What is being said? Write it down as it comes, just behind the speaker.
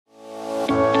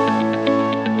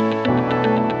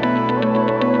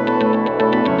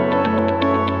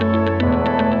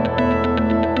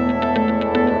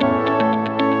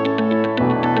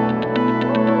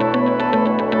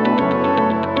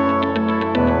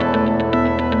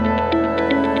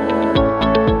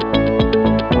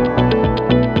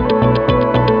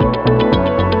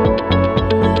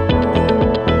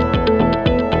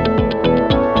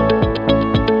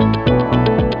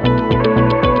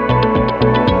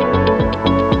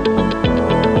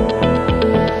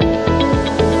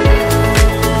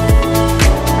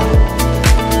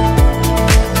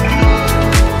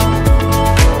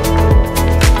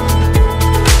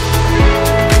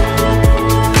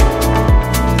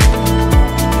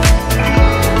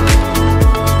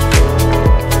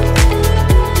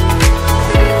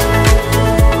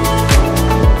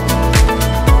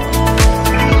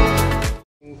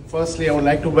Firstly, I would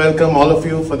like to welcome all of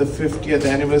you for the 50th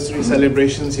anniversary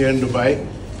celebrations here in Dubai.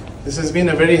 This has been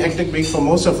a very hectic week for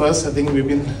most of us. I think we've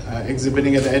been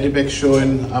exhibiting at the EDIBEX show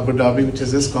in Abu Dhabi, which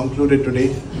has just concluded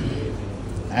today.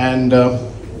 And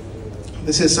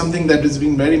this is something that has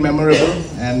been very memorable.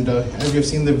 And as you've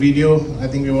seen the video, I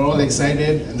think we were all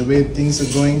excited and the way things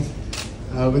are going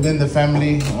within the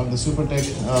family of the supertech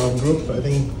group. I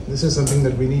think this is something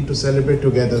that we need to celebrate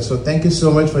together. So thank you so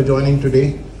much for joining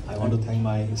today. I want to thank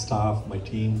my staff, my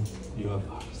team. You have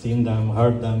seen them,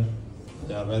 heard them.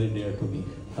 They are very dear to me.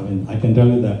 I mean, I can tell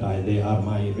you that they are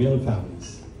my real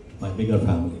families, my bigger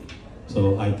family.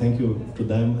 So I thank you to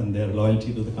them and their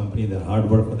loyalty to the company, their hard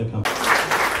work for the company.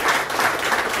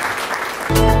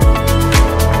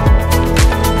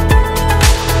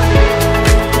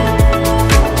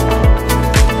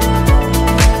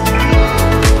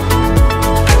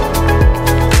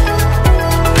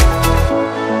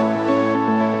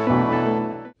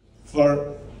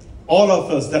 For all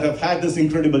of us that have had this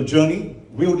incredible journey,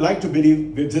 we would like to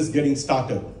believe we're just getting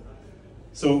started.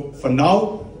 So for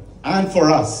now and for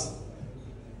us,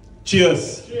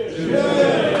 cheers.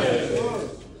 Cheers.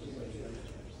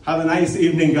 Have a nice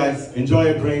evening, guys. Enjoy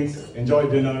your drinks, enjoy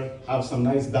dinner, have some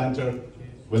nice banter.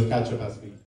 We'll catch up as we